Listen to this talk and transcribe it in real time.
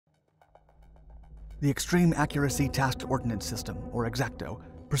The Extreme Accuracy Tasked Ordnance System, or EXACTO,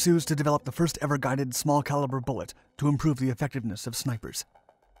 pursues to develop the first ever guided small-caliber bullet to improve the effectiveness of snipers.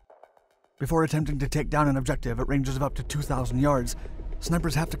 Before attempting to take down an objective at ranges of up to 2,000 yards,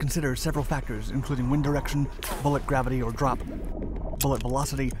 snipers have to consider several factors including wind direction, bullet gravity or drop, bullet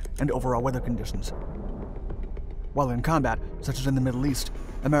velocity, and overall weather conditions. While in combat, such as in the Middle East,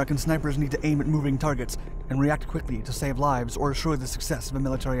 American snipers need to aim at moving targets and react quickly to save lives or assure the success of a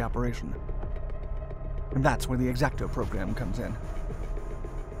military operation. And that's where the EXACTO program comes in.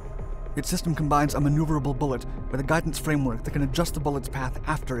 Its system combines a maneuverable bullet with a guidance framework that can adjust the bullet's path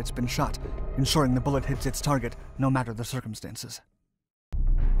after it's been shot, ensuring the bullet hits its target no matter the circumstances.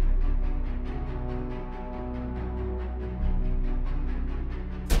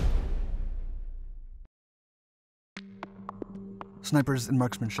 Snipers and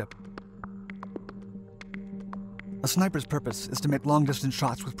marksmanship. A sniper's purpose is to make long-distance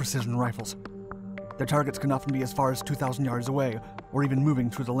shots with precision rifles. Their targets can often be as far as 2,000 yards away, or even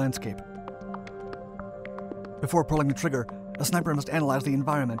moving through the landscape. Before pulling the trigger, a sniper must analyze the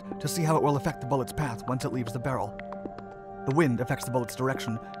environment to see how it will affect the bullet's path once it leaves the barrel. The wind affects the bullet's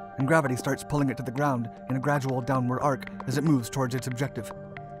direction, and gravity starts pulling it to the ground in a gradual downward arc as it moves towards its objective.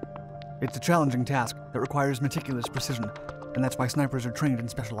 It's a challenging task that requires meticulous precision, and that's why snipers are trained in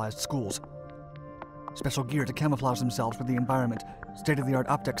specialized schools. Special gear to camouflage themselves with the environment, state-of-the-art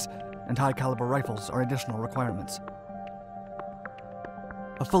optics, and high-caliber rifles are additional requirements.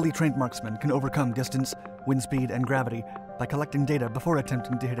 A fully trained marksman can overcome distance, wind speed, and gravity by collecting data before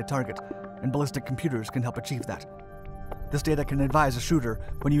attempting to hit a target, and ballistic computers can help achieve that. This data can advise a shooter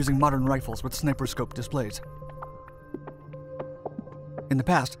when using modern rifles with sniper scope displays. In the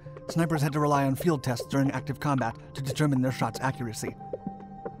past, snipers had to rely on field tests during active combat to determine their shot's accuracy.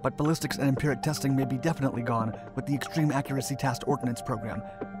 But ballistics and empiric testing may be definitely gone with the Extreme Accuracy Tasked Ordnance program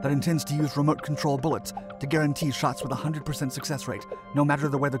that intends to use remote control bullets to guarantee shots with a 100% success rate, no matter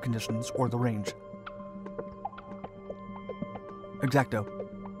the weather conditions or the range. EXACTO.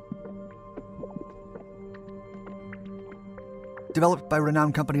 Developed by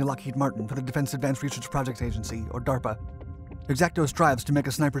renowned company Lockheed Martin for the Defense Advanced Research Projects Agency, or DARPA, EXACTO strives to make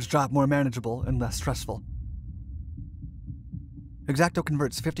a sniper's job more manageable and less stressful. EXACTO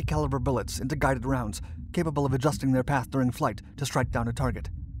converts 50 caliber bullets into guided rounds, capable of adjusting their path during flight to strike down a target.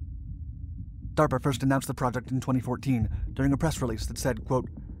 DARPA first announced the project in 2014 during a press release that said, quote,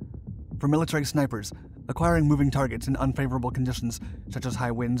 "For military snipers, acquiring moving targets in unfavorable conditions, such as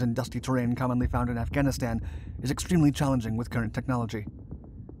high winds and dusty terrain commonly found in Afghanistan, is extremely challenging with current technology.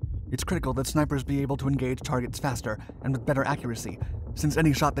 It's critical that snipers be able to engage targets faster and with better accuracy, since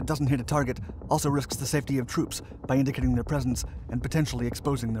any shot that doesn't hit a target also risks the safety of troops by indicating their presence and potentially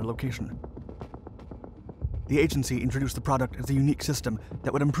exposing their location." The agency introduced the product as a unique system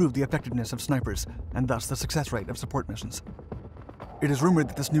that would improve the effectiveness of snipers, and thus the success rate of support missions. It is rumored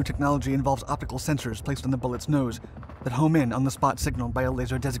that this new technology involves optical sensors placed on the bullet's nose that home in on the spot signaled by a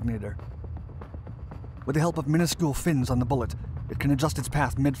laser designator. With the help of minuscule fins on the bullet, it can adjust its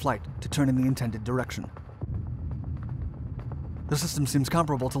path mid-flight to turn in the intended direction. The system seems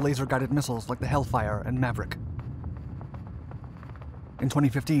comparable to laser-guided missiles like the Hellfire and Maverick. In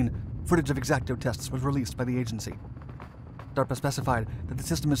 2015, footage of EXACTO tests was released by the agency. DARPA specified that the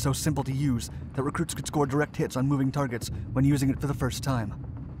system is so simple to use that recruits could score direct hits on moving targets when using it for the first time.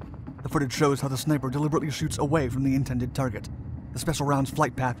 The footage shows how the sniper deliberately shoots away from the intended target. The special round's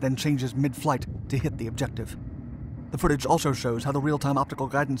flight path then changes mid-flight to hit the objective. The footage also shows how the real-time optical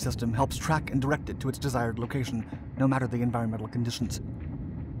guidance system helps track and direct it to its desired location, no matter the environmental conditions.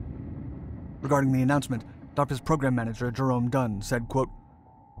 Regarding the announcement, DARPA's program manager, Jerome Dunn, said, quote,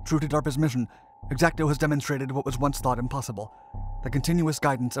 "True to DARPA's mission, EXACTO has demonstrated what was once thought impossible, the continuous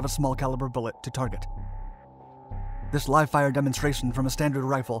guidance of a small-caliber bullet to target. This live-fire demonstration from a standard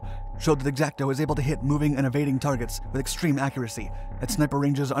rifle showed that EXACTO is able to hit moving and evading targets with extreme accuracy at sniper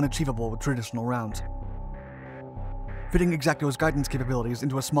ranges unachievable with traditional rounds. Fitting EXACTO's guidance capabilities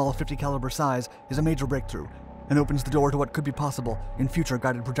into a small 50 caliber size is a major breakthrough and opens the door to what could be possible in future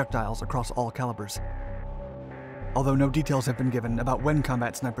guided projectiles across all calibers." Although no details have been given about when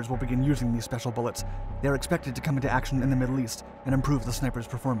combat snipers will begin using these special bullets, they are expected to come into action in the Middle East and improve the sniper's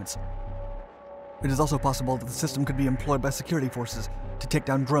performance. It is also possible that the system could be employed by security forces to take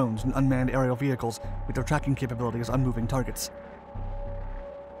down drones and unmanned aerial vehicles with their tracking capabilities on moving targets.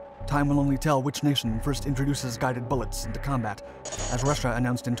 Time will only tell which nation first introduces guided bullets into combat, as Russia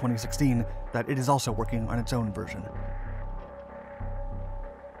announced in 2016 that it is also working on its own version.